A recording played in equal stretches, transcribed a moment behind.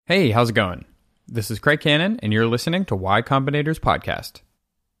Hey, how's it going? This is Craig Cannon, and you're listening to Y Combinator's podcast.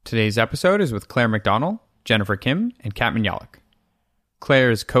 Today's episode is with Claire McDonnell, Jennifer Kim, and Kat Manyalik.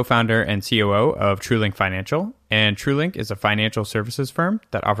 Claire is co-founder and COO of TrueLink Financial, and TrueLink is a financial services firm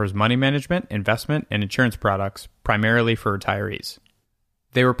that offers money management, investment, and insurance products primarily for retirees.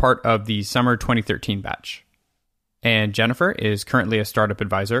 They were part of the summer 2013 batch. And Jennifer is currently a startup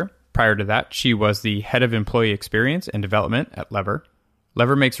advisor. Prior to that, she was the head of employee experience and development at Lever.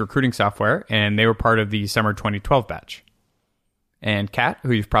 Lever makes recruiting software, and they were part of the summer 2012 batch. And Kat,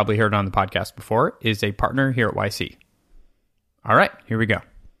 who you've probably heard on the podcast before, is a partner here at YC. All right, here we go.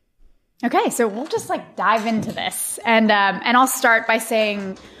 Okay, so we'll just dive into this. And I'll start by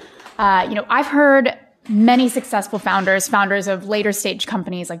saying, I've heard many successful founders of later stage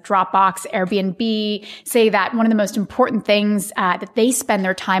companies like Dropbox, Airbnb, say that one of the most important things that they spend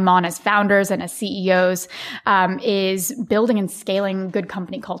their time on as founders and as CEOs is building and scaling good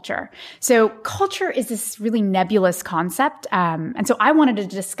company culture. So culture is this really nebulous concept. And so I wanted to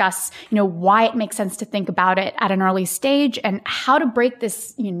discuss, why it makes sense to think about it at an early stage and how to break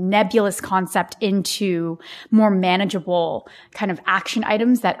this nebulous concept into more manageable kind of action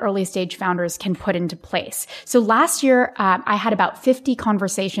items that early stage founders can put into place. So last year, I had about 50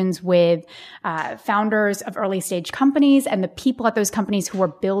 conversations with founders of early stage companies and the people at those companies who were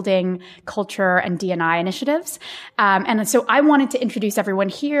building culture and D&I initiatives. And so I wanted to introduce everyone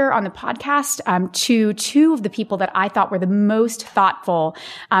here on the podcast to two of the people that I thought were the most thoughtful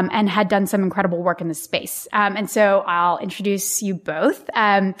and had done some incredible work in this space. And so I'll introduce you both.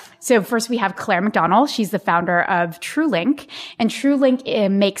 So first we have Claire McDonnell. She's the founder of TrueLink. And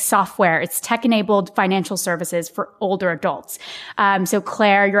TrueLink makes software. It's tech-enabled financial services for older adults. So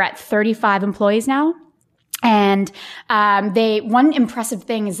Claire, you're at 35 employees now. And one impressive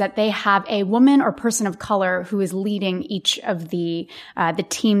thing is that they have a woman or person of color who is leading each of the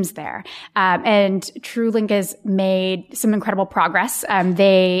teams there. And TrueLink has made some incredible progress.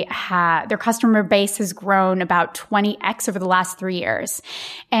 Their customer base has grown about 20x over the last 3 years.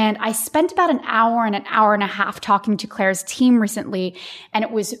 And I spent about an hour and a half talking to Claire's team recently, and it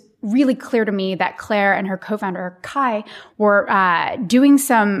was really clear to me that Claire and her co-founder Kai were doing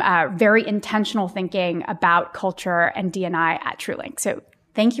some very intentional thinking about culture and D&I at TrueLink. So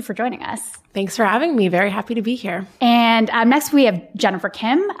thank you for joining us. Thanks for having me. Very happy to be here. And next we have Jennifer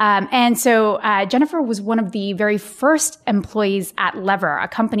Kim. And so Jennifer was one of the very first employees at Lever, a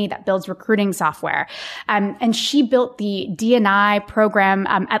company that builds recruiting software. And she built the D&I program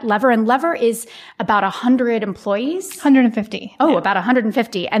at Lever. And Lever is about 100 employees. 150. Oh, yeah. About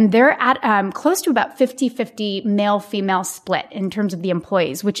 150. And they're at close to about 50-50 male-female split in terms of the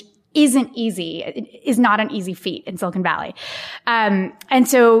employees, which isn't easy. It is not an easy feat in Silicon Valley. And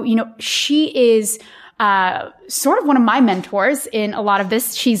so, she is sort of one of my mentors in a lot of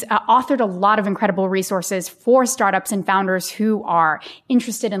this. She's authored a lot of incredible resources for startups and founders who are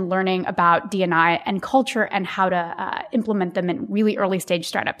interested in learning about D&I and culture and how to implement them in really early stage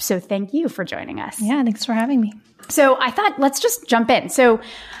startups. So thank you for joining us. Yeah, thanks for having me. So I thought, let's just jump in. So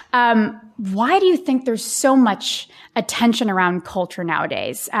why do you think there's so much attention around culture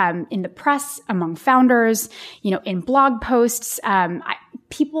nowadays in the press, among founders, in blog posts?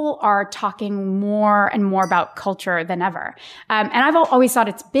 People are talking more and more about culture than ever. And I've always thought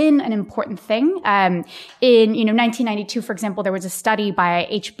it's been an important thing. In 1992, for example, there was a study by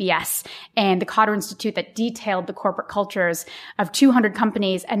HBS and the Cotter Institute that detailed the corporate cultures of 200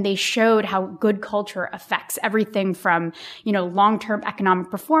 companies, and they showed how good culture affects everything from, long-term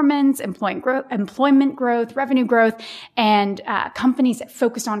economic performance, employment growth, revenue growth, and companies that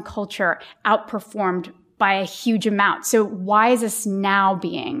focused on culture outperformed by a huge amount. So why is this now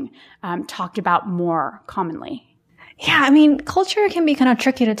being talked about more commonly? Yeah, culture can be kind of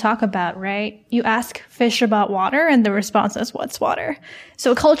tricky to talk about, right? You ask fish about water and the response is, what's water?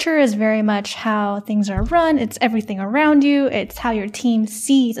 So culture is very much how things are run. It's everything around you. It's how your team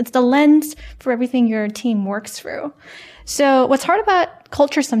sees. It's the lens for everything your team works through. So what's hard about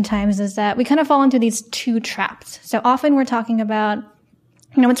culture sometimes is that we kind of fall into these two traps. So often we're talking about,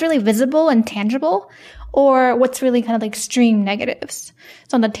 what's really visible and tangible, or what's really kind of extreme negatives.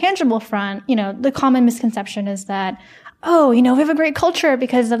 So on the tangible front, the common misconception is that, we have a great culture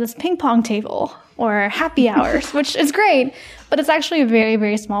because of this ping pong table or happy hours, which is great, but it's actually a very,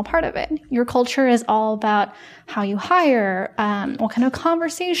 very small part of it. Your culture is all about how you hire, what kind of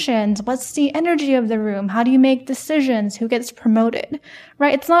conversations, what's the energy of the room, how do you make decisions, who gets promoted,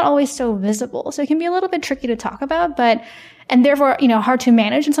 right? It's not always so visible. So it can be a little bit tricky to talk about, and therefore, hard to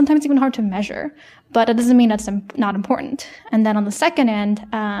manage and sometimes even hard to measure. But it doesn't mean that's not important. And then on the second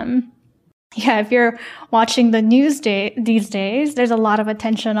end, Yeah, if you're watching the news these days, there's a lot of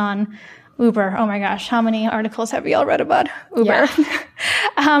attention on Uber. Oh my gosh, how many articles have we all read about Uber? Yeah.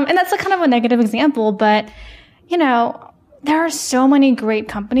 And that's a kind of a negative example, but there are so many great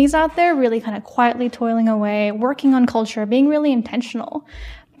companies out there really kind of quietly toiling away, working on culture, being really intentional.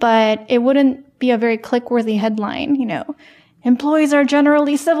 But it wouldn't be a very click-worthy headline, Employees are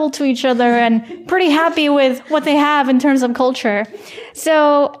generally civil to each other and pretty happy with what they have in terms of culture.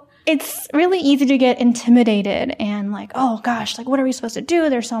 So it's really easy to get intimidated and like, oh gosh, like what are we supposed to do?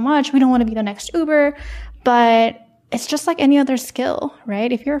 There's so much. We don't want to be the next Uber. But it's just like any other skill,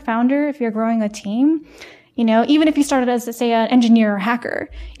 right? If you're a founder, if you're growing a team, even if you started as, say, an engineer or hacker,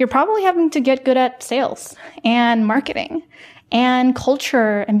 you're probably having to get good at sales and marketing, and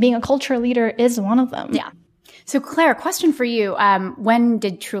culture, and being a culture leader is one of them. Yeah. So Claire, question for you. When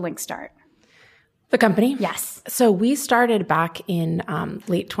did TrueLink start? The company? Yes. So we started back in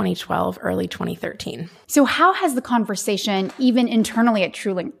late 2012, early 2013. So how has the conversation, even internally at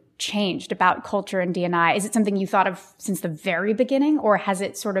TrueLink, changed about culture and D&I? Is it something you thought of since the very beginning, or has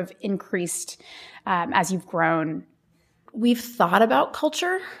it sort of increased as you've grown? We've thought about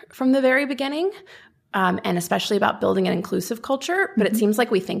culture from the very beginning, and especially about building an inclusive culture. But it seems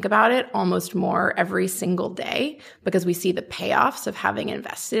like we think about it almost more every single day because we see the payoffs of having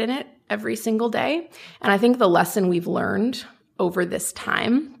invested in it every single day. And I think the lesson we've learned over this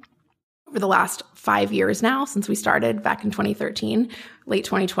time, over the last 5 years now, since we started back in 2013, late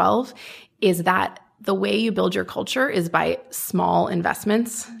 2012, is that the way you build your culture is by small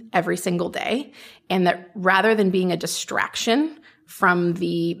investments every single day. And that rather than being a distraction from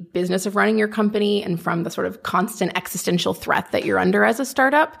the business of running your company and from the sort of constant existential threat that you're under as a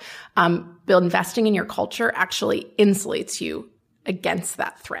startup, investing in your culture actually insulates you against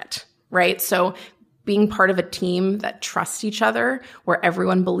that threat, right? So being part of a team that trusts each other, where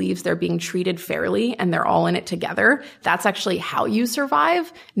everyone believes they're being treated fairly and they're all in it together, that's actually how you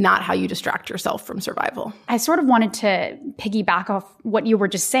survive, not how you distract yourself from survival. I sort of wanted to piggyback off what you were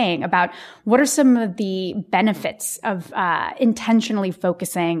just saying about what are some of the benefits of intentionally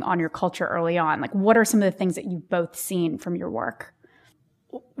focusing on your culture early on? Like, what are some of the things that you've both seen from your work?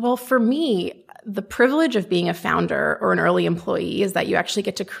 Well, for me, the privilege of being a founder or an early employee is that you actually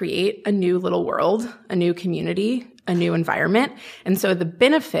get to create a new little world, a new community, a new environment. And so the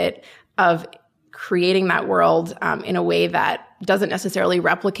benefit of creating that world in a way that doesn't necessarily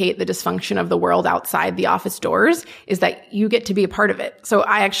replicate the dysfunction of the world outside the office doors is that you get to be a part of it. So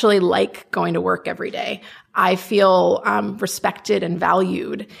I actually like going to work every day. I feel respected and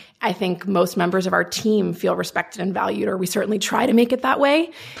valued. I think most members of our team feel respected and valued, or we certainly try to make it that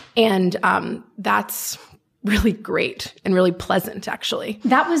way. And that's really great and really pleasant, actually.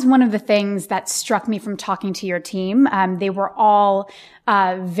 That was one of the things that struck me from talking to your team. They were all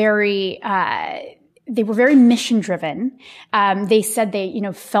they were very mission driven. They said they,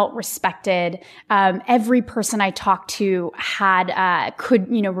 felt respected. Every person I talked to could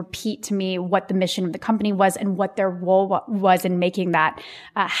repeat to me what the mission of the company was and what their role was in making that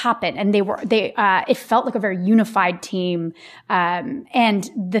happen. And it felt like a very unified team. And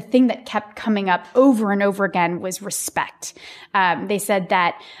the thing that kept coming up over and over again was respect. They said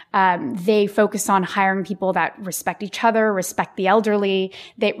that they focus on hiring people that respect each other, respect the elderly.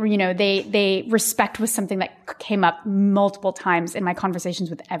 They respect was something that came up multiple times in my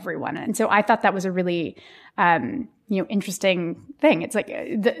conversations with everyone. And so I thought that was a really, interesting thing. It's like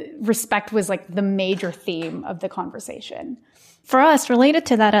the respect was like the major theme of the conversation. For us, related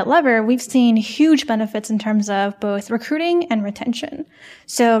to that at Lever, we've seen huge benefits in terms of both recruiting and retention.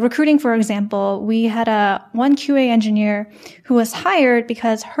 So recruiting, for example, we had one QA engineer who was hired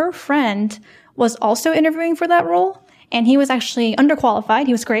because her friend was also interviewing for that role. And he was actually underqualified.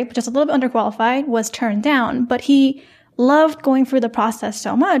 He was great, but just a little bit underqualified, was turned down. But he loved going through the process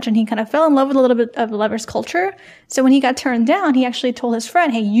so much, and he kind of fell in love with a little bit of Lever's culture. So when he got turned down, he actually told his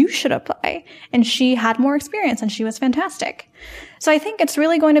friend, hey, you should apply. And she had more experience, and she was fantastic. So I think it's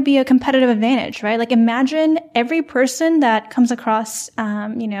really going to be a competitive advantage, right? Like imagine every person that comes across,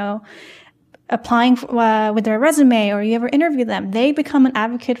 applying with their resume, or you ever interview them, they become an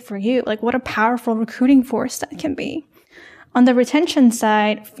advocate for you. Like what a powerful recruiting force that can be. On the retention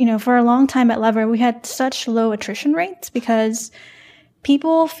side, for a long time at Lever, we had such low attrition rates because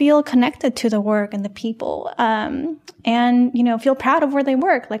people feel connected to the work and the people, and feel proud of where they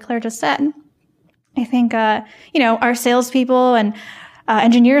work, like Claire just said. I think, our salespeople and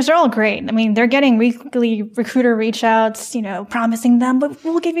engineers are all great. I mean, they're getting weekly recruiter reach outs, promising them, but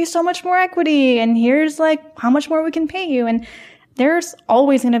we'll give you so much more equity, and here's like how much more we can pay you. And there's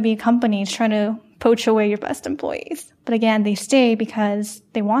always going to be companies trying to poach away your best employees. But again, they stay because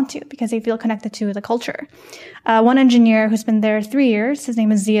they want to, because they feel connected to the culture. One engineer who's been there 3 years, his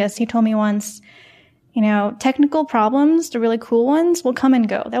name is Zias, he told me once, technical problems, the really cool ones, will come and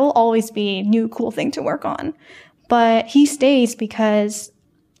go. There will always be a new cool thing to work on. But he stays because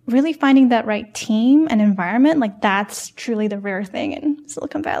really finding that right team and environment, like that's truly the rare thing in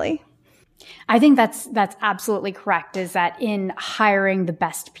Silicon Valley. I think that's absolutely correct, is that in hiring the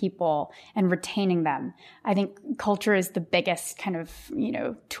best people and retaining them, I think culture is the biggest kind of,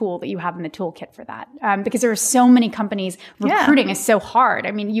 tool that you have in the toolkit for that. Because there are so many companies, recruiting is so hard.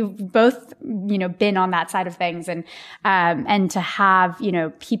 I mean, you've both, been on that side of things, and to have,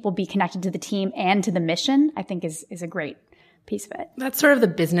 people be connected to the team and to the mission, I think is a great piece of it. That's sort of the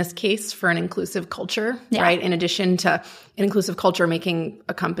business case for an inclusive culture, right? In addition to an inclusive culture making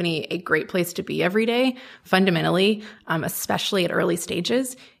a company a great place to be every day, fundamentally, especially at early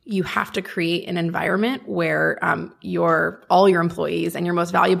stages, you have to create an environment where all your employees and your most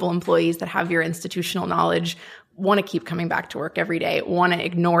valuable employees that have your institutional knowledge want to keep coming back to work every day, want to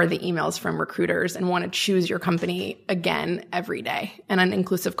ignore the emails from recruiters, and want to choose your company again every day. And an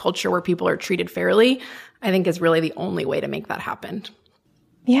inclusive culture where people are treated fairly, I think, is really the only way to make that happen.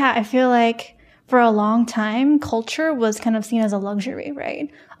 Yeah, I feel like for a long time, culture was kind of seen as a luxury,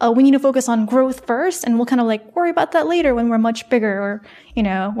 right? We need to focus on growth first, and we'll kind of worry about that later when we're much bigger, or,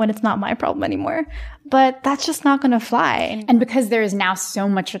 when it's not my problem anymore. But that's just not going to fly. And because there is now so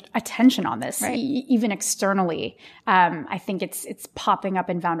much attention on this, right, even externally, I think it's popping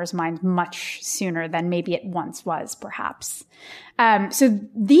up in founders' minds much sooner than maybe it once was, perhaps. So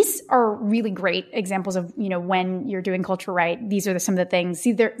these are really great examples of, when you're doing culture right, these are some of the things,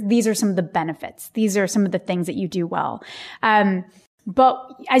 these are some of the benefits. These are some of the things that you do well.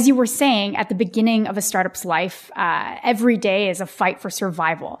 But as you were saying, at the beginning of a startup's life, every day is a fight for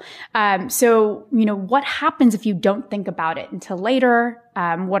survival. So, what happens if you don't think about it until later?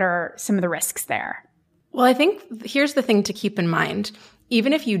 What are some of the risks there? Well, I think here's the thing to keep in mind.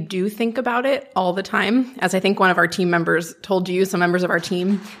 Even if you do think about it all the time, as I think one of our team members told you, some members of our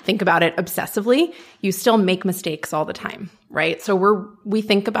team think about it obsessively, you still make mistakes all the time, right? So we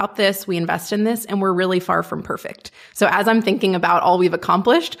think about this, we invest in this, and we're really far from perfect. So as I'm thinking about all we've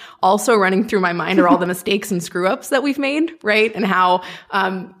accomplished, also running through my mind are all the mistakes and screw ups that we've made, right? And how,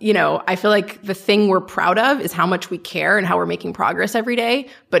 I feel like the thing we're proud of is how much we care and how we're making progress every day,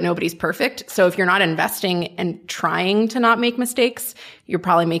 but nobody's perfect. So if you're not investing and trying to not make mistakes, you're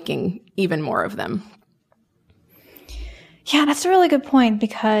probably making even more of them. Yeah, that's a really good point,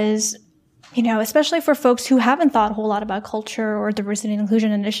 because especially for folks who haven't thought a whole lot about culture or diversity and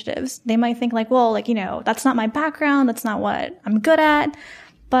inclusion initiatives, they might think that's not my background, that's not what I'm good at.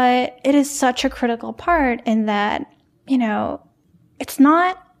 But it is such a critical part in that, it's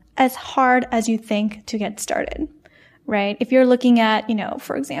not as hard as you think to get started, right? If you're looking at,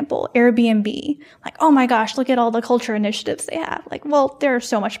 for example, Airbnb, oh my gosh, look at all the culture initiatives they have. They're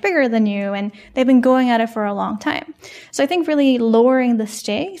so much bigger than you, and they've been going at it for a long time. So I think really lowering the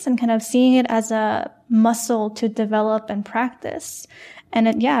stakes and kind of seeing it as a muscle to develop and practice. And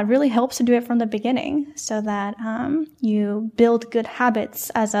it really helps to do it from the beginning so that you build good habits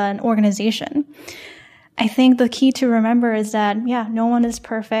as an organization. I think the key to remember is that, no one is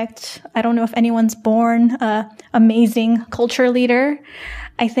perfect. I don't know if anyone's born an amazing culture leader.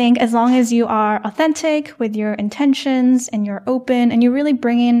 I think as long as you are authentic with your intentions and you're open and you really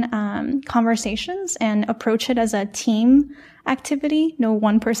bring in conversations and approach it as a team activity, no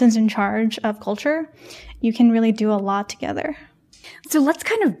one person's in charge of culture, you can really do a lot together. So let's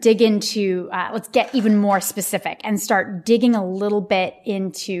kind of dig into, let's get even more specific and start digging a little bit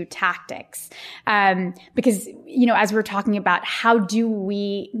into tactics. Because, as we're talking about, how do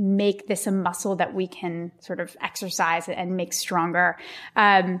we make this a muscle that we can sort of exercise and make stronger?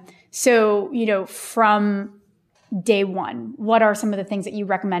 So, from day one, what are some of the things that you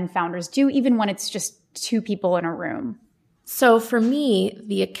recommend founders do, even when it's just two people in a room? So for me,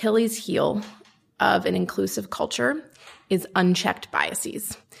 the Achilles heel of an inclusive culture is unchecked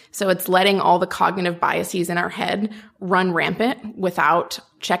biases. So it's letting all the cognitive biases in our head run rampant without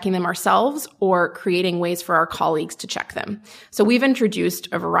checking them ourselves or creating ways for our colleagues to check them. So we've introduced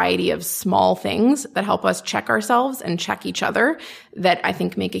a variety of small things that help us check ourselves and check each other that I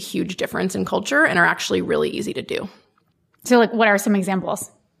think make a huge difference in culture and are actually really easy to do. So what are some examples?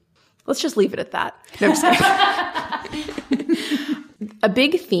 Let's just leave it at that. No, I'm just kidding. A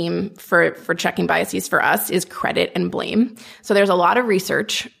big theme for checking biases for us is credit and blame. So there's a lot of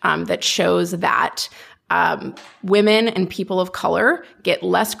research that shows that women and people of color get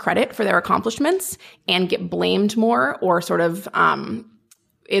less credit for their accomplishments and get blamed more, or sort of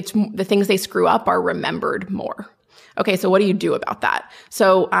it's the things they screw up are remembered more. Okay, so what do you do about that?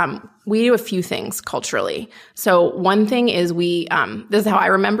 So we do a few things culturally. So one thing is this is how I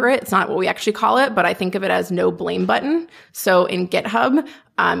remember it. It's not what we actually call it, but I think of it as no blame button. So in GitHub,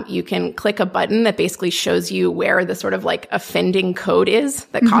 you can click a button that basically shows you where the sort of like offending code is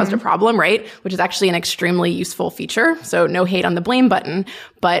that caused a problem, right? Which is actually an extremely useful feature. So no hate on the blame button,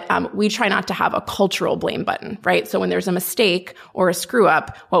 but we try not to have a cultural blame button, right? So when there's a mistake or a screw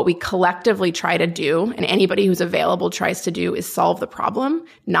up, what we collectively try to do, and anybody who's available tries to do, is solve the problem,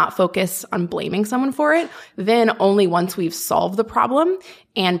 not focus on blaming someone for it. Then only once we've solved the problem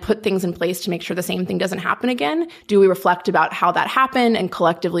and put things in place to make sure the same thing doesn't happen again, do we reflect about how that happened and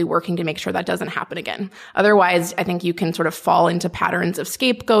collectively working to make sure that doesn't happen again. Otherwise, I think you can sort of fall into patterns of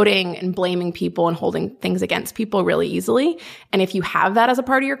scapegoating and blaming people and holding things against people really easily. And if you have that as a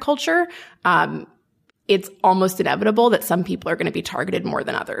part of your culture, it's almost inevitable that some people are going to be targeted more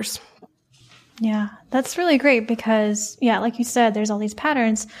than others. Yeah, that's really great because, yeah, like you said, there's all these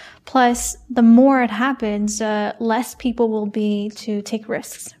patterns. Plus, the more it happens, less people will be to take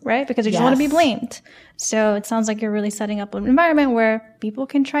risks, right? Because they just want to be blamed. So it sounds like you're really setting up an environment where people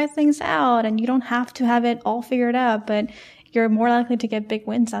can try things out and you don't have to have it all figured out, but you're more likely to get big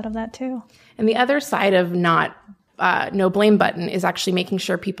wins out of that too. And the other side of no blame button is actually making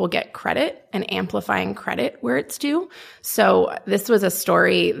sure people get credit and amplifying credit where it's due. So this was a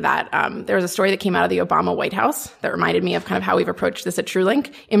story that there was a story that came out of the Obama White House that reminded me of kind of how we've approached this at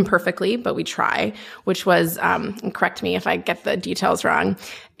TrueLink, imperfectly, but we try, which was, and correct me if I get the details wrong,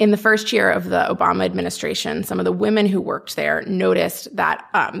 in the first year of the Obama administration, some of the women who worked there noticed that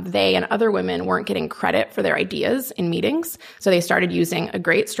they and other women weren't getting credit for their ideas in meetings. So they started using a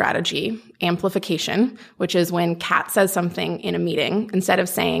great strategy, amplification, which is when Kat says something in a meeting, instead of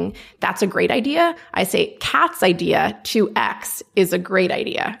saying, that's a great idea, I say, Kat's idea to X is a great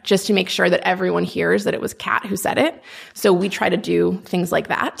idea, just to make sure that everyone hears that it was Kat who said it. So we try to do things like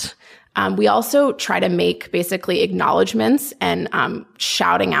that. We also try to make basically acknowledgments and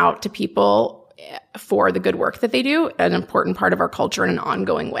shouting out to people for the good work that they do, an important part of our culture in an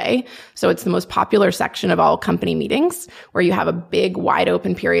ongoing way. So it's the most popular section of all company meetings, where you have a big, wide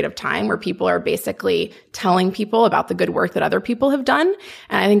open period of time where people are basically telling people about the good work that other people have done.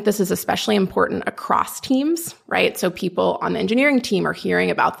 And I think this is especially important across teams, right? So people on the engineering team are hearing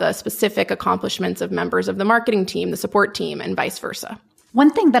about the specific accomplishments of members of the marketing team, the support team, and vice versa. One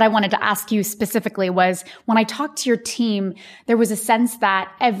thing that I wanted to ask you specifically was, when I talked to your team, there was a sense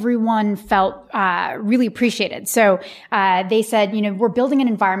that everyone felt really appreciated. So they said, we're building an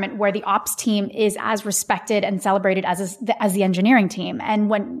environment where the ops team is as respected and celebrated as the engineering team. And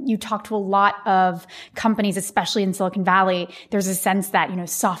when you talk to a lot of companies, especially in Silicon Valley, there's a sense that,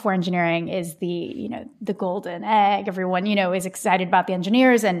 software engineering is the golden egg. Everyone, is excited about the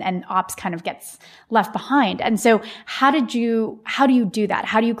engineers, and ops kind of gets left behind. And so how do you do that?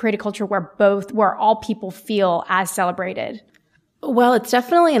 How do you create a culture where all people feel as celebrated? Well, it's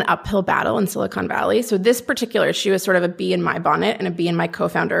definitely an uphill battle in Silicon Valley. So this particular issue is sort of a bee in my bonnet and a bee in my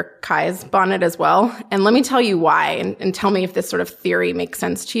co-founder Kai's bonnet as well. And let me tell you why, and tell me if this sort of theory makes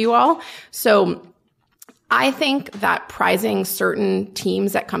sense to you all. So I think that prizing certain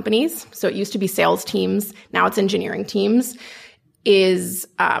teams at companies, so it used to be sales teams, now it's engineering teams, is,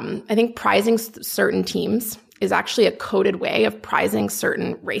 I think prizing certain teams is actually a coded way of prizing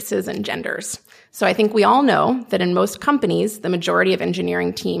certain races and genders. So I think we all know that in most companies, the majority of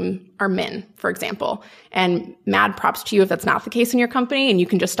engineering team are men, for example. And mad props to you if that's not the case in your company and you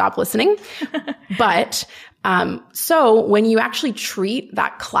can just stop listening. But so when you actually treat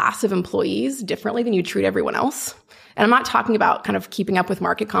that class of employees differently than you treat everyone else, and I'm not talking about kind of keeping up with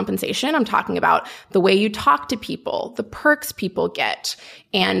market compensation. I'm talking about the way you talk to people, the perks people get,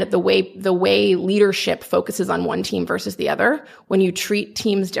 and the way leadership focuses on one team versus the other. When you treat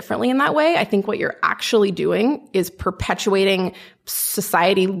teams differently in that way, I think what you're actually doing is perpetuating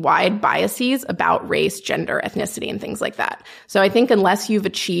society-wide biases about race, gender, ethnicity, and things like that. So I think unless you've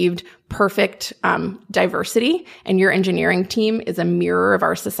achieved perfect diversity and your engineering team is a mirror of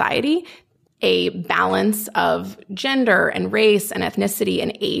our society, a balance of gender and race and ethnicity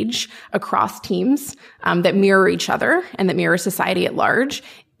and age across teams that mirror each other and that mirror society at large.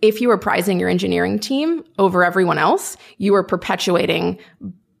 If you are prizing your engineering team over everyone else, you are perpetuating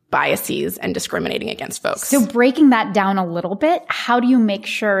biases and discriminating against folks. So breaking that down a little bit, how do you make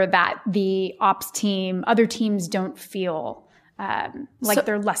sure that the ops team, other teams don't feel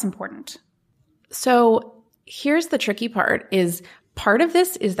they're less important? So here's the tricky part is part of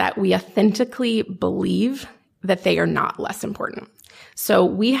this is that we authentically believe that they are not less important. So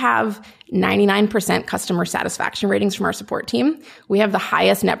we have 99% customer satisfaction ratings from our support team. We have the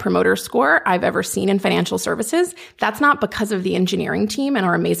highest net promoter score I've ever seen in financial services. That's not because of the engineering team and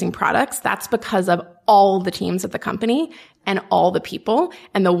our amazing products. That's because of all the teams at the company and all the people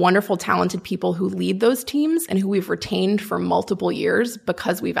and the wonderful, talented people who lead those teams and who we've retained for multiple years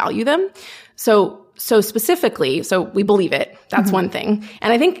because we value them. So specifically, so we believe it. That's one thing.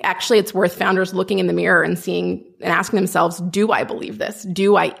 And I think actually it's worth founders looking in the mirror and seeing and asking themselves, do I believe this?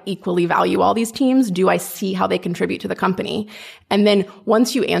 Do I equally value all these teams? Do I see how they contribute to the company? And then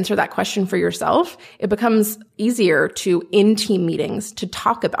once you answer that question for yourself, it becomes easier to, in team meetings, to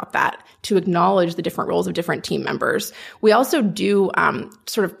talk about that, to acknowledge the different roles of different team members. We also do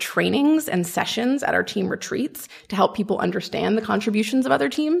sort of trainings and sessions at our team retreats to help people understand the contributions of other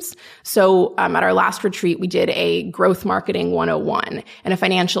teams. So at our last retreat, we did a growth marketing 101 and a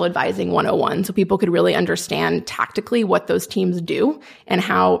financial advising 101, so people could really understand tactically what those teams do and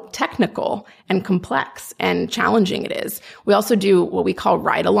how technical and complex and challenging it is. We also do what we call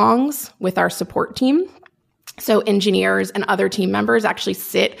ride-alongs with our support team. So engineers and other team members actually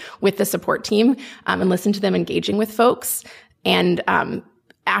sit with the support team and listen to them engaging with folks. And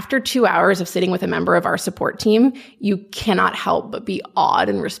after 2 hours of sitting with a member of our support team, you cannot help but be awed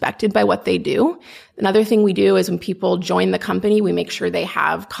and respected by what they do. Another thing we do is when people join the company, we make sure they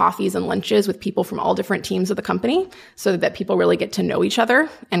have coffees and lunches with people from all different teams of the company so that people really get to know each other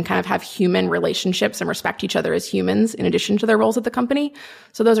and kind of have human relationships and respect each other as humans in addition to their roles at the company.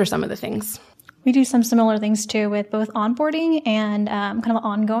 So those are some of the things. We do some similar things too with both onboarding and kind of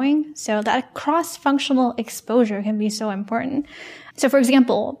ongoing. So that cross-functional exposure can be so important. So for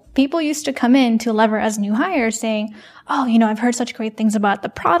example, people used to come in to Lever as new hires saying, oh, I've heard such great things about the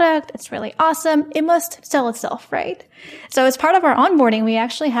product. It's really awesome. It must sell itself, right? So as part of our onboarding, we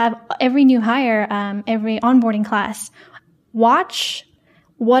actually have every new hire, every onboarding class, watch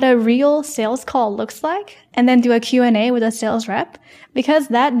what a real sales call looks like and then do a Q&A with a sales rep, because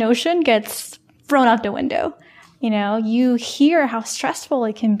that notion gets thrown out the window. You hear how stressful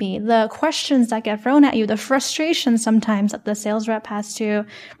it can be, the questions that get thrown at you, the frustration sometimes that the sales rep has to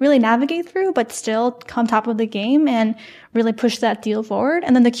really navigate through, but still come top of the game and really push that deal forward.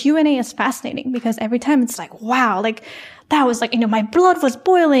 And then the Q&A is fascinating because every time it's like, wow, that was my blood was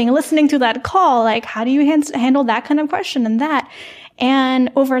boiling listening to that call. How do you handle that kind of question and that? And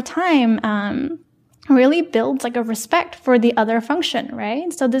over time, really builds a respect for the other function,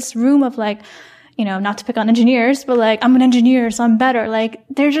 right? So this room of not to pick on engineers, but I'm an engineer, so I'm better.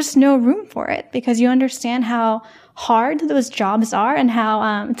 There's just no room for it because you understand how hard those jobs are and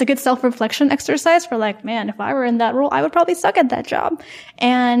how it's a good self-reflection exercise for man, if I were in that role, I would probably suck at that job.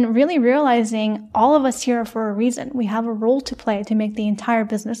 And really realizing all of us here are for a reason. We have a role to play to make the entire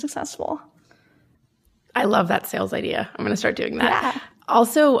business successful. I love that sales idea. I'm going to start doing that. Yeah.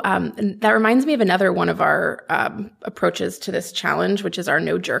 Also, that reminds me of another one of our approaches to this challenge, which is our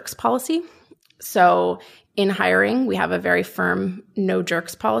no jerks policy. So in hiring, we have a very firm no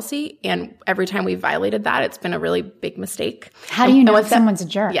jerks policy. And every time we violated that, it's been a really big mistake. How do you know if someone's a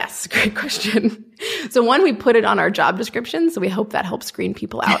jerk? Yes, great question. So one, we put it on our job description. So we hope that helps screen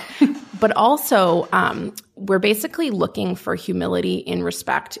people out. But also, we're basically looking for humility and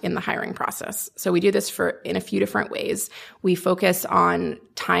respect in the hiring process. So we do this in a few different ways. We focus on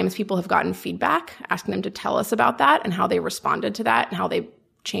times people have gotten feedback, asking them to tell us about that and how they responded to that and how they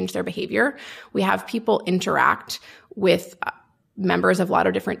change their behavior. We have people interact with members of a lot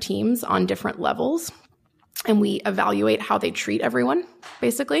of different teams on different levels, and we evaluate how they treat everyone,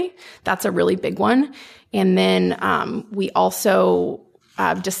 basically. That's a really big one. And then we also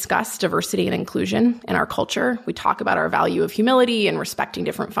discuss diversity and inclusion in our culture. We talk about our value of humility and respecting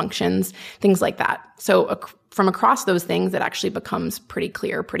different functions, things like that. So from across those things, it actually becomes pretty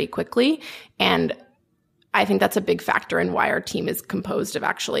clear pretty quickly. And I think that's a big factor in why our team is composed of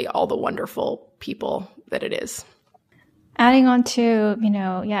actually all the wonderful people that it is. Adding on to,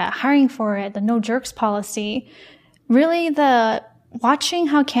 hiring for it, the no jerks policy, really the watching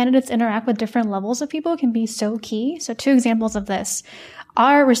how candidates interact with different levels of people can be so key. So 2 examples of this.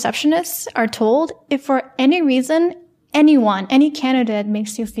 Our receptionists are told if for any reason, any candidate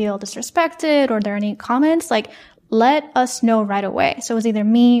makes you feel disrespected or there are any comments, let us know right away. So it's either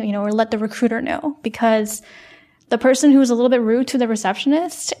me, or let the recruiter know, because the person who's a little bit rude to the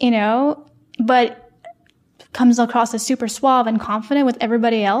receptionist, but comes across as super suave and confident with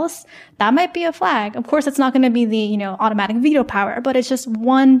everybody else, that might be a flag. Of course, it's not going to be the, automatic veto power, but it's just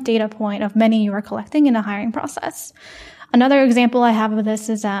one data point of many you are collecting in a hiring process. Another example I have of this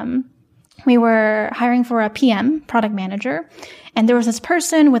is, we were hiring for a PM, product manager, and there was this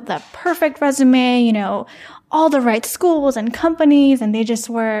person with the perfect resume, you know, all the right schools and companies, and they just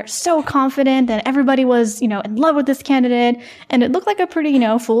were so confident and everybody was, you know, in love with this candidate, and it looked like a pretty, you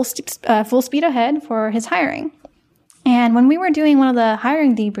know, full speed ahead for his hiring. And when we were doing one of the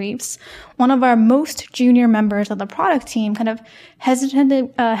hiring debriefs, one of our most junior members of the product team kind of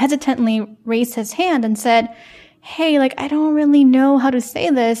hesitantly raised his hand and said, hey, like, I don't really know how to say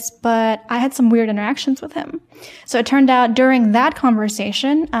this, but I had some weird interactions with him. So it turned out during that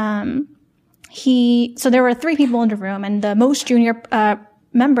conversation, so there were 3 people in the room, and the most junior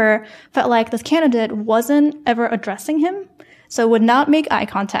member felt like this candidate wasn't ever addressing him, so would not make eye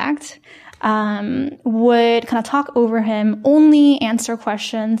contact, would kind of talk over him, only answer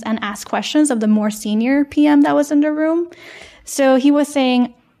questions and ask questions of the more senior PM that was in the room. So he was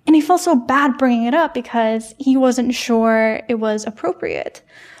saying, and he felt so bad bringing it up because he wasn't sure it was appropriate.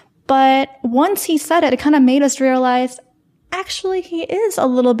 But once he said it, it kind of made us realize, actually, he is a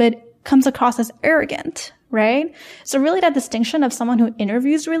little bit, comes across as arrogant, right? So really that distinction of someone who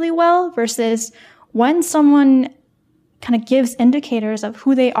interviews really well versus when someone kind of gives indicators of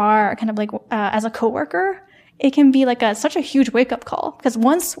who they are, kind of like as a coworker, it can be like such a huge wake-up call. Because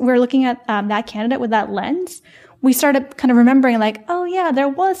once we're looking at that candidate with that lens, we started kind of remembering like, oh yeah, there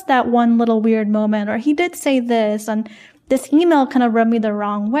was that one little weird moment, or he did say this, and this email kind of rubbed me the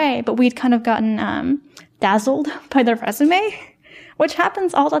wrong way, but we'd kind of gotten dazzled by their resume, which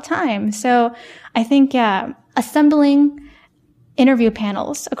happens all the time. So I think, assembling interview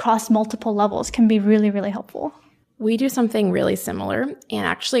panels across multiple levels can be really, really helpful. We do something really similar, and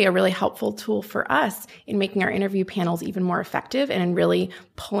actually a really helpful tool for us in making our interview panels even more effective and in really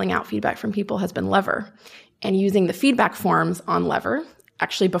pulling out feedback from people has been Lever. And using the feedback forms on Lever,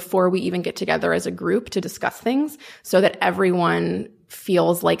 actually before we even get together as a group to discuss things, so that everyone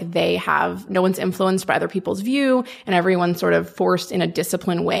feels like no one's influenced by other people's view, and everyone's sort of forced in a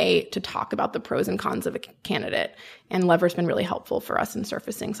disciplined way to talk about the pros and cons of a candidate. And Lever's been really helpful for us in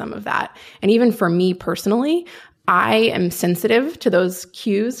surfacing some of that. And even for me personally, I am sensitive to those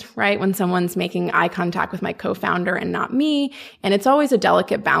cues, right? When someone's making eye contact with my co-founder and not me. And it's always a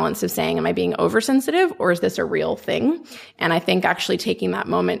delicate balance of saying, am I being oversensitive or is this a real thing? And I think actually taking that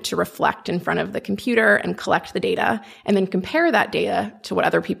moment to reflect in front of the computer and collect the data and then compare that data to what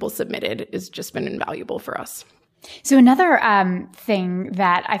other people submitted has just been invaluable for us. So another thing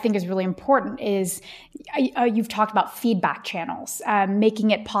that I think is really important is you've talked about feedback channels,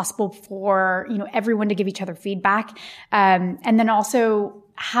 making it possible for everyone to give each other feedback, and then also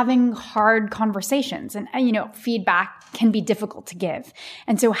having hard conversations. And feedback can be difficult to give.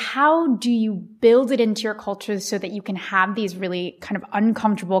 And so how do you build it into your culture so that you can have these really kind of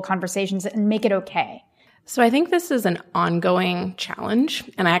uncomfortable conversations and make it okay? So I think this is an ongoing challenge,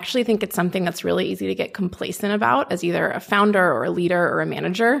 and I actually think it's something that's really easy to get complacent about as either a founder or a leader or a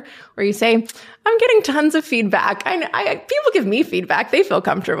manager, where you say, I'm getting tons of feedback. People give me feedback. They feel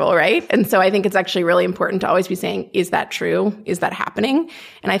comfortable, right? And so I think it's actually really important to always be saying, is that true? Is that happening?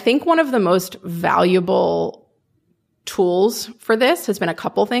 And I think one of the most valuable tools for this has been a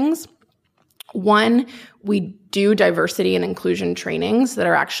couple things. One, we do diversity and inclusion trainings that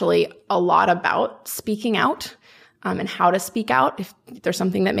are actually a lot about speaking out and how to speak out if there's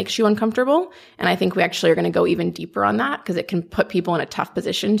something that makes you uncomfortable. And I think we actually are going to go even deeper on that because it can put people in a tough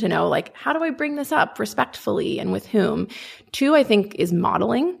position to know, like, how do I bring this up respectfully and with whom? Two, I think, is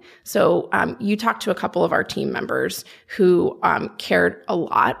modeling. So you talked to a couple of our team members who cared a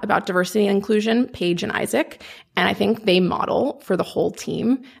lot about diversity and inclusion, Paige and Isaac. And I think they model for the whole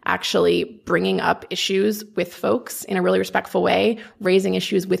team, actually bringing up issues with folks in a really respectful way, raising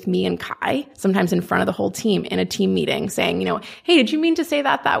issues with me and Kai, sometimes in front of the whole team in a team meeting saying, hey, did you mean to say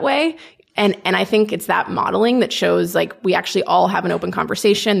that way? And I think it's that modeling that shows like we actually all have an open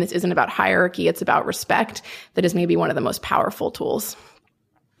conversation. This isn't about hierarchy. It's about respect. That is maybe one of the most powerful tools.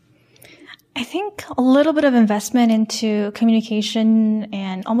 I think a little bit of investment into communication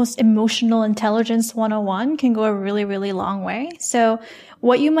and almost emotional intelligence 101 can go a really, really long way. So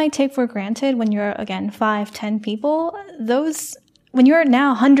what you might take for granted when you're, again, 5, 10 people, when you're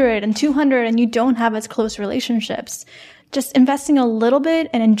now 100 and 200 and you don't have as close relationships, just investing a little bit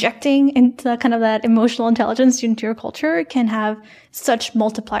and injecting into kind of that emotional intelligence into your culture can have such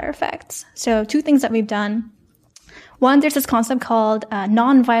multiplier effects. So 2 things that we've done. One, there's this concept called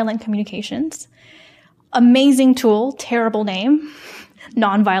nonviolent communications. Amazing tool, terrible name.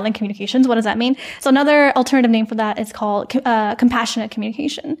 nonviolent communications. What does that mean? So another alternative name for that is called compassionate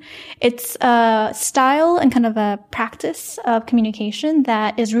communication. It's a style and kind of a practice of communication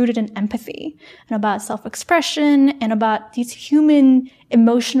that is rooted in empathy and about self-expression and about these human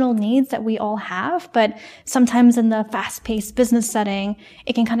emotional needs that we all have. But sometimes in the fast-paced business setting,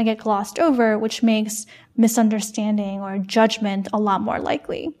 it can kind of get glossed over, which makes misunderstanding or judgment a lot more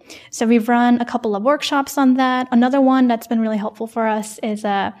likely. So we've run a couple of workshops on that. Another one that's been really helpful for us is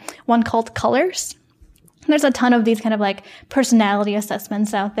one called Colors. There's a ton of these kind of like personality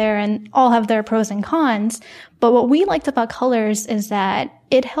assessments out there and all have their pros and cons. But what we liked about Colors is that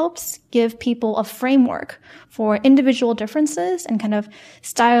it helps give people a framework for individual differences and kind of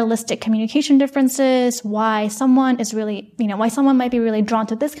stylistic communication differences, why someone is really, why someone might be really drawn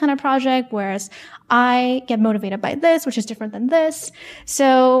to this kind of project, whereas I get motivated by this, which is different than this.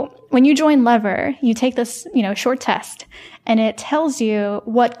 So when you join Lever, you take this, short test and it tells you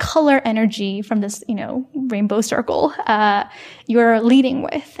what color energy from this, rainbow circle, you're leading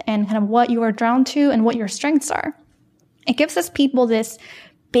with and kind of what you are drawn to and what your strengths are. It gives us people this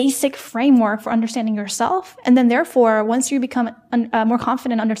basic framework for understanding yourself. And then therefore, once you become more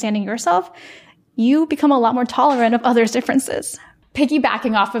confident in understanding yourself, you become a lot more tolerant of others' differences.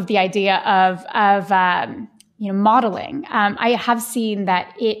 Piggybacking off of the idea of modeling, I have seen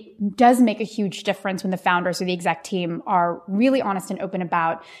that it does make a huge difference when the founders or the exec team are really honest and open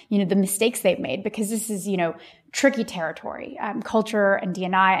about, the mistakes they've made, because this is, tricky territory. Culture and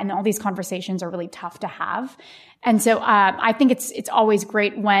D&I and all these conversations are really tough to have. And so, I think it's always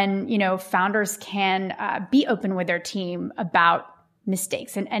great when, founders can, be open with their team about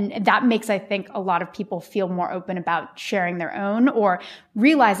mistakes. And that makes, I think, a lot of people feel more open about sharing their own or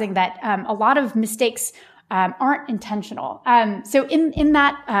realizing that, a lot of mistakes, aren't intentional. So in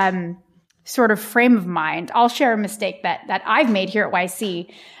that, sort of frame of mind, I'll share a mistake that I've made here at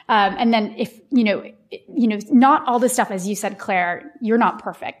YC. And then if, not all this stuff, as you said, Claire, you're not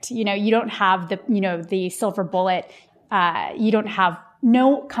perfect. You don't have the silver bullet.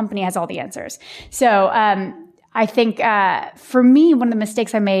 No company has all the answers. So, I think, for me, one of the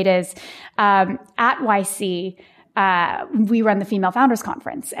mistakes I made is, at YC, we run the Female Founders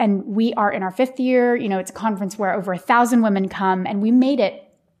Conference and we are in our 5th year. It's a conference where over 1,000 women come, and we made it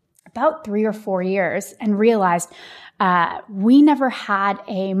about 3 or 4 years and realized, we never had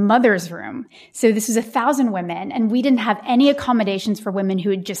a mother's room. So this was 1,000 women, and we didn't have any accommodations for women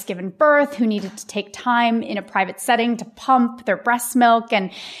who had just given birth, who needed to take time in a private setting to pump their breast milk.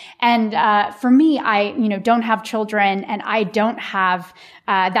 And for me, I, don't have children and I don't have,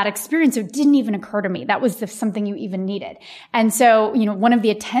 that experience. So it didn't even occur to me. That was something you even needed. And so, one of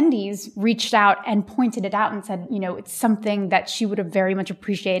the attendees reached out and pointed it out and said, it's something that she would have very much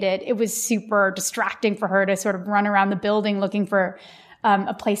appreciated. It was super distracting for her to sort of run around the building looking for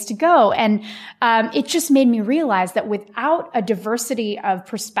a place to go. And it just made me realize that without a diversity of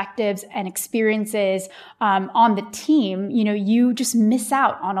perspectives and experiences on the team, you just miss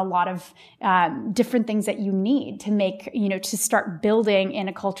out on a lot of different things that you need to make, to start building in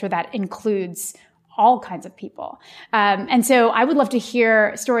a culture that includes all kinds of people. And so I would love to hear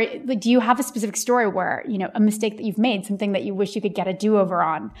a story. Like, do you have a specific story where, a mistake that you've made, something that you wish you could get a do-over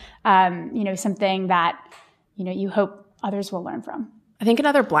on, something that, you hope others will learn from? I think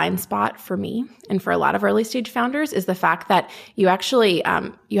another blind spot for me and for a lot of early stage founders is the fact that you actually,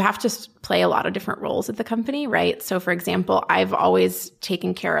 you have to play a lot of different roles at the company, right? So for example, I've always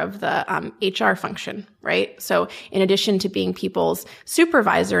taken care of the HR function, right? So in addition to being people's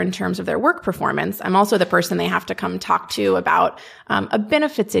supervisor in terms of their work performance, I'm also the person they have to come talk to about a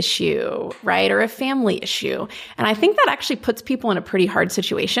benefits issue, right? Or a family issue. And I think that actually puts people in a pretty hard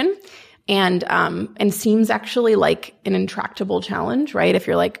situation. And seems actually like an intractable challenge, right? If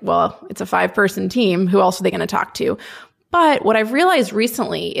you're like, well, it's a 5-person team, who else are they going to talk to? But what I've realized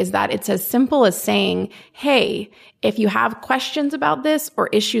recently is that it's as simple as saying, hey, if you have questions about this or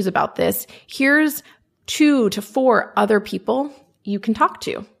issues about this, here's 2 to 4 other people you can talk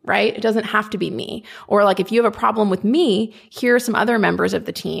to, right? It doesn't have to be me. Or like, if you have a problem with me, here are some other members of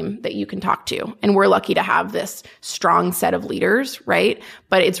the team that you can talk to. And we're lucky to have this strong set of leaders, right?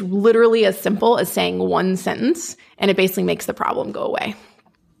 But it's literally as simple as saying one sentence, and it basically makes the problem go away.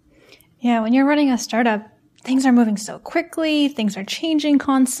 Yeah, when you're running a startup, things are moving so quickly, things are changing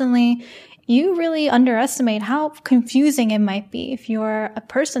constantly. You really underestimate how confusing it might be if you're a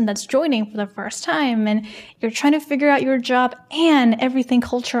person that's joining for the first time and you're trying to figure out your job and everything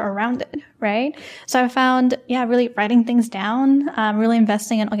culture around it, right? So I found, really writing things down, really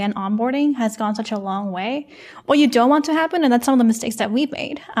investing in, again, onboarding has gone such a long way. What you don't want to happen, and that's some of the mistakes that we've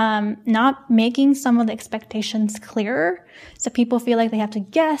made, not making some of the expectations clearer. So people feel like they have to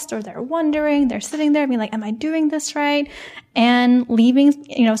guess, or they're wondering, they're sitting there being like, am I doing this right? And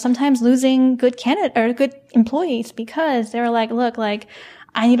leaving, sometimes losing good candidate or good employees because they're like, look, like,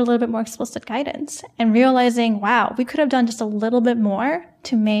 I need a little bit more explicit guidance, and realizing, wow, we could have done just a little bit more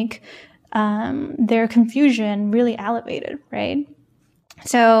to make their confusion really elevated, right?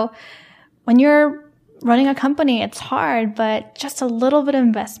 So when you're running a company, it's hard, but just a little bit of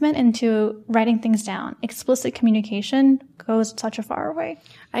investment into writing things down, explicit communication goes such a far way.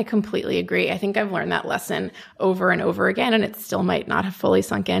 I completely agree. I think I've learned that lesson over and over again, and it still might not have fully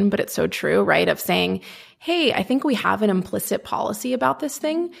sunk in, but it's so true, right? Of saying, hey, I think we have an implicit policy about this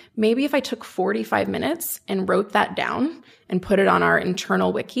thing. Maybe if I took 45 minutes and wrote that down and put it on our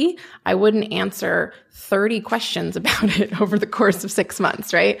internal wiki, I wouldn't answer 30 questions about it over the course of 6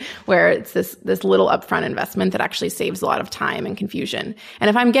 months, right? Where it's this little upfront investment that actually saves a lot of time and confusion. And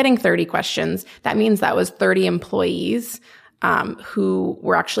if I'm getting 30 questions, that means that was 30 employees who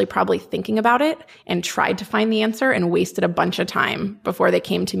were actually probably thinking about it and tried to find the answer and wasted a bunch of time before they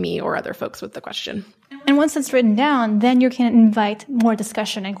came to me or other folks with the question. And once it's written down, then you can invite more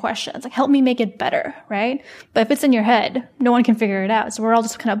discussion and questions. Like, help me make it better, right? But if it's in your head, no one can figure it out. So we're all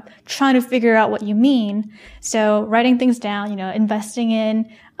just kind of trying to figure out what you mean. So writing things down, investing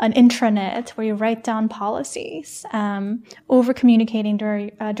in an intranet where you write down policies, over communicating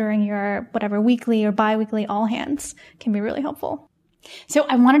during your whatever weekly or biweekly all hands can be really helpful. So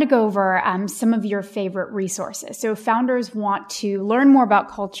I wanted to go over some of your favorite resources. So founders want to learn more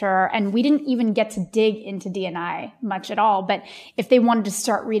about culture, and we didn't even get to dig into D&I much at all. But if they wanted to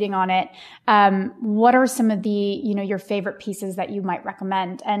start reading on it, what are some of the, your favorite pieces that you might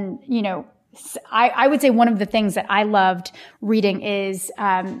recommend? And, I would say one of the things that I loved reading is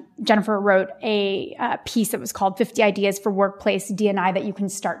Jennifer wrote a piece that was called 50 Ideas for Workplace D&I that you can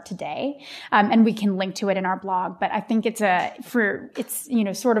start today. And we can link to it in our blog. But I think it's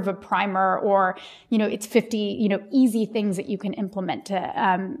sort of a primer, or, it's 50, easy things that you can implement to,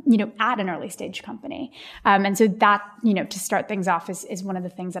 at an early stage company. And so that, to start things off is one of the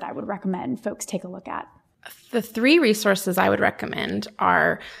things that I would recommend folks take a look at. The 3 resources I would recommend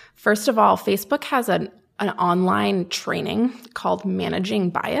are, first of all, Facebook has an online training called Managing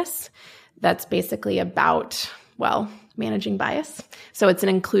Bias that's basically about, managing bias. So it's an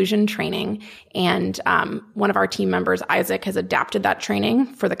inclusion training. And one of our team members, Isaac, has adapted that training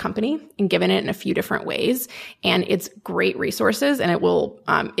for the company and given it in a few different ways. And it's great resources, and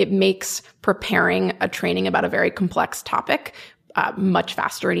it makes preparing a training about a very complex topic much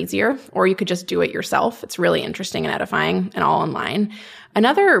faster and easier, or you could just do it yourself. It's really interesting and edifying and all online.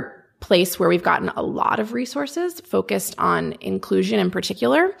 Another place where we've gotten a lot of resources focused on inclusion in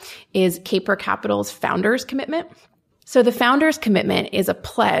particular is Caper Capital's Founders Commitment. So the Founders Commitment is a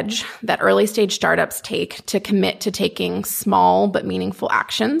pledge that early stage startups take to commit to taking small but meaningful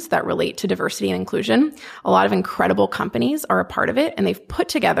actions that relate to diversity and inclusion. A lot of incredible companies are a part of it, and they've put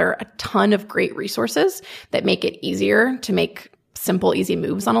together a ton of great resources that make it easier to make simple, easy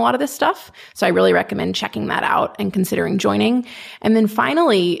moves on a lot of this stuff. So I really recommend checking that out and considering joining. And then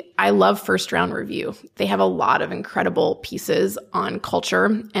finally, I love First Round Review. They have a lot of incredible pieces on culture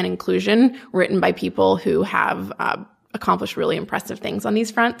and inclusion written by people who have accomplished really impressive things on these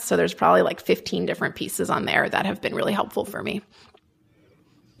fronts. So there's probably like 15 different pieces on there that have been really helpful for me.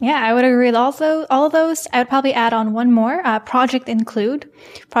 Yeah, I would agree with also all of those. I would probably add on one more, Project Include.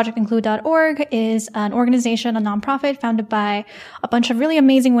 ProjectInclude.org is an organization, a nonprofit founded by a bunch of really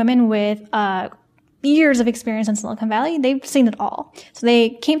amazing women with years of experience in Silicon Valley. They've seen it all. So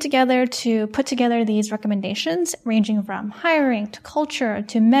they came together to put together these recommendations ranging from hiring to culture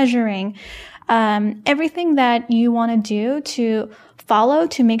to measuring, everything that you want to do to follow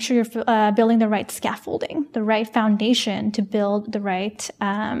to make sure you're building the right scaffolding, the right foundation to build the right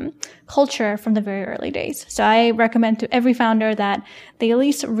culture from the very early days. So I recommend to every founder that they at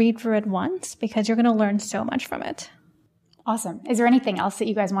least read through it once, because you're going to learn so much from it. Awesome. Is there anything else that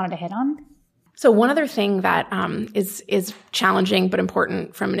you guys wanted to hit on? So one other thing that is challenging but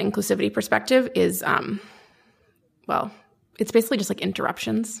important from an inclusivity perspective is, it's basically just like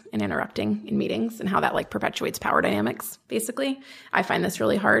interruptions and interrupting in meetings and how that like perpetuates power dynamics, basically. I find this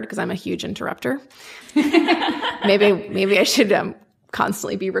really hard because I'm a huge interrupter. Maybe I should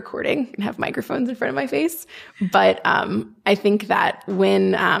constantly be recording and have microphones in front of my face. But I think that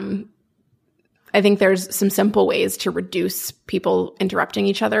when I think there's some simple ways to reduce people interrupting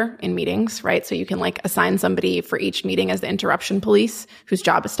each other in meetings, right? So you can like assign somebody for each meeting as the interruption police whose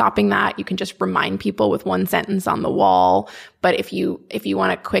job is stopping that. You can just remind people with one sentence on the wall. But if you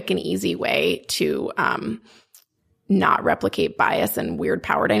want a quick and easy way to not replicate bias and weird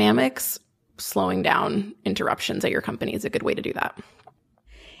power dynamics, slowing down interruptions at your company is a good way to do that.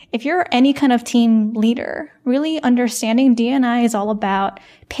 If you're any kind of team leader, really understanding D&I is all about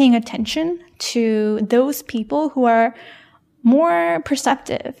paying attention to those people who are more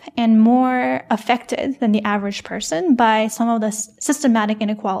perceptive and more affected than the average person by some of the systematic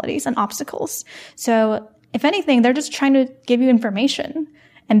inequalities and obstacles. So if anything, they're just trying to give you information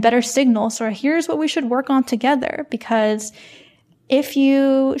and better signals, or here's what we should work on together. Because if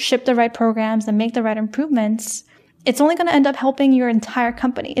you ship the right programs and make the right improvements, it's only going to end up helping your entire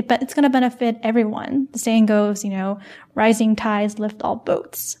company. It's going to benefit everyone. The saying goes, rising tides lift all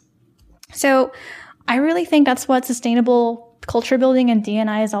boats. So I really think that's what sustainable culture building and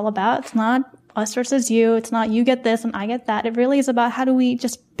D&I is all about. It's not us versus you. It's not you get this and I get that. It really is about how do we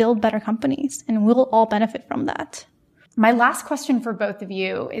just build better companies, and we'll all benefit from that. My last question for both of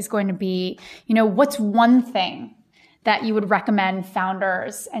you is going to be, what's one thing that you would recommend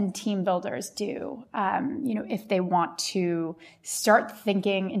founders and team builders do, if they want to start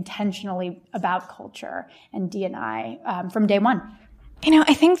thinking intentionally about culture and D&I from day one?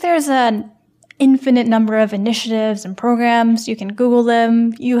 I think there's an infinite number of initiatives and programs. You can Google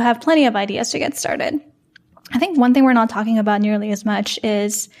them. You have plenty of ideas to get started. I think one thing we're not talking about nearly as much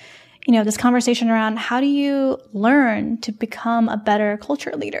is, this conversation around how do you learn to become a better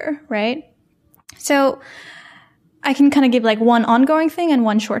culture leader, right? So I can kind of give like one ongoing thing and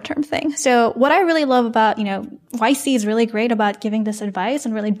one short-term thing. So what I really love about, YC is really great about giving this advice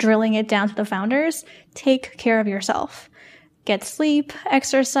and really drilling it down to the founders. Take care of yourself. Get sleep,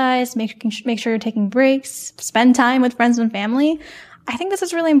 exercise, make sure you're taking breaks, spend time with friends and family. I think this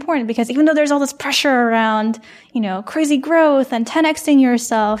is really important because even though there's all this pressure around, crazy growth and 10xing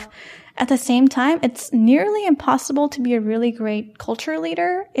yourself, at the same time, it's nearly impossible to be a really great culture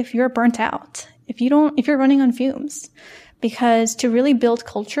leader if you're burnt out. If you're running on fumes, because to really build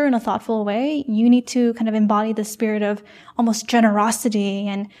culture in a thoughtful way, you need to kind of embody the spirit of almost generosity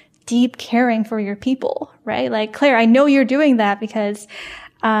and deep caring for your people, right? Like, Claire, I know you're doing that because,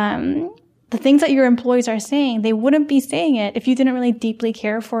 the things that your employees are saying, they wouldn't be saying it if you didn't really deeply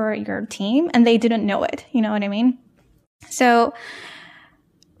care for your team and they didn't know it. You know what I mean? So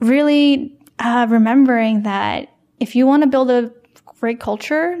really, remembering that if you want to build a great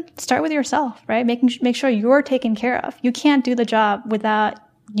culture, start with yourself, right? Make sure you're taken care of. You can't do the job without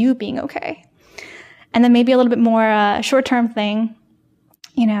you being okay. And then maybe a little bit more short-term thing,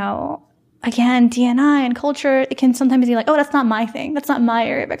 again, D&I and culture, it can sometimes be like, oh, that's not my thing. That's not my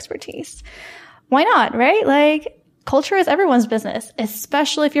area of expertise. Why not, right? Like, culture is everyone's business,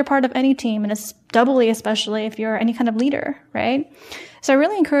 especially if you're part of any team, and it's doubly especially if you're any kind of leader, right? So I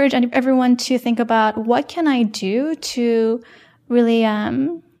really encourage everyone to think about what can I do to really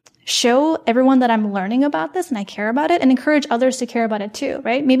show everyone that I'm learning about this and I care about it, and encourage others to care about it too,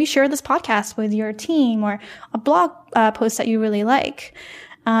 right? Maybe share this podcast with your team or a blog post that you really like.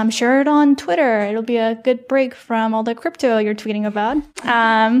 Share it on Twitter. It'll be a good break from all the crypto you're tweeting about.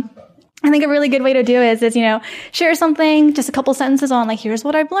 I think a really good way to do it is, share something, just a couple sentences on like, here's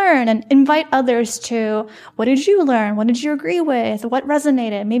what I've learned, and invite others to, what did you learn? What did you agree with? What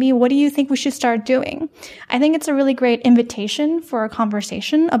resonated? Maybe what do you think we should start doing? I think it's a really great invitation for a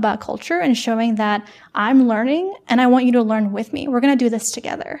conversation about culture and showing that I'm learning and I want you to learn with me. We're going to do this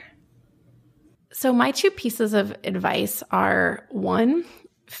together. So my two pieces of advice are, one,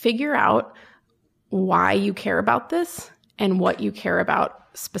 figure out why you care about this and what you care about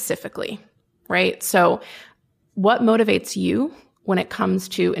specifically, right? So what motivates you when it comes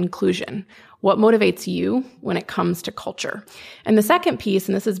to inclusion? What motivates you when it comes to culture? And the second piece,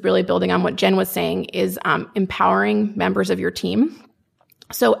 and this is really building on what Jen was saying, is empowering members of your team.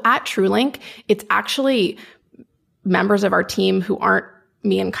 So at TrueLink, it's actually members of our team who aren't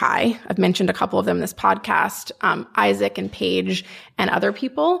me and Kai. I've mentioned a couple of them in this podcast, Isaac and Paige and other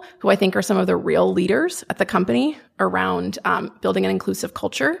people who I think are some of the real leaders at the company around building an inclusive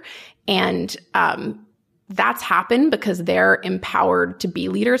culture. And that's happened because they're empowered to be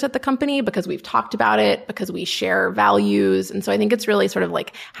leaders at the company, because we've talked about it, because we share values. And so I think it's really sort of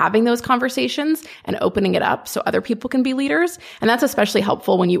like having those conversations and opening it up so other people can be leaders. And that's especially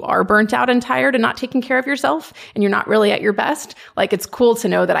helpful when you are burnt out and tired and not taking care of yourself and you're not really at your best. Like, it's cool to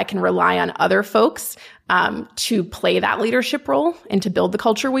know that I can rely on other folks to play that leadership role and to build the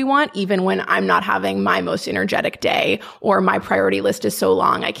culture we want, even when I'm not having my most energetic day or my priority list is so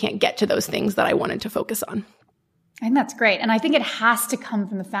long I can't get to those things that I wanted to focus on. I think that's great. And I think it has to come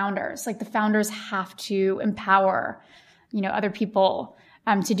from the founders. Like, the founders have to empower, other people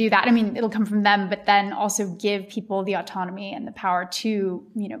to do that. I mean, it'll come from them, but then also give people the autonomy and the power to,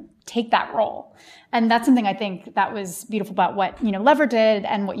 take that role. And that's something I think that was beautiful about what, Lever did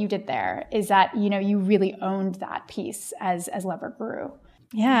and what you did there, is that, you really owned that piece as Lever grew.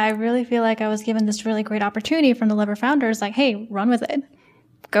 Yeah, I really feel like I was given this really great opportunity from the Lever founders, like, hey, run with it,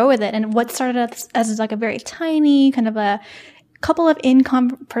 go with it. And what started as like a very tiny kind of a couple of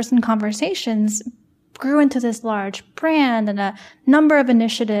in-person conversations grew into this large brand and a number of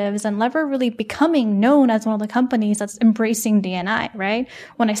initiatives, and Lever really becoming known as one of the companies that's embracing D&I, right?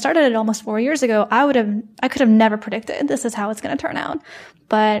 When I started it almost 4 years ago, I could have never predicted this is how it's going to turn out.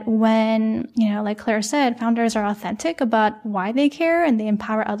 But when, like Claire said, founders are authentic about why they care and they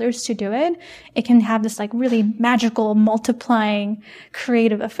empower others to do it, it can have this like really magical, multiplying,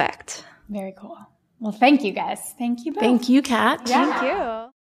 creative effect. Very cool. Well, thank you guys. Thank you both. Thank you, Kat. Yeah. Thank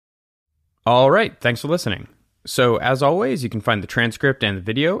you. All right. Thanks for listening. So as always, you can find the transcript and the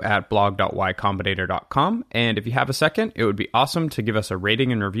video at blog.ycombinator.com. And if you have a second, it would be awesome to give us a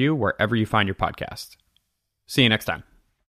rating and review wherever you find your podcast. See you next time.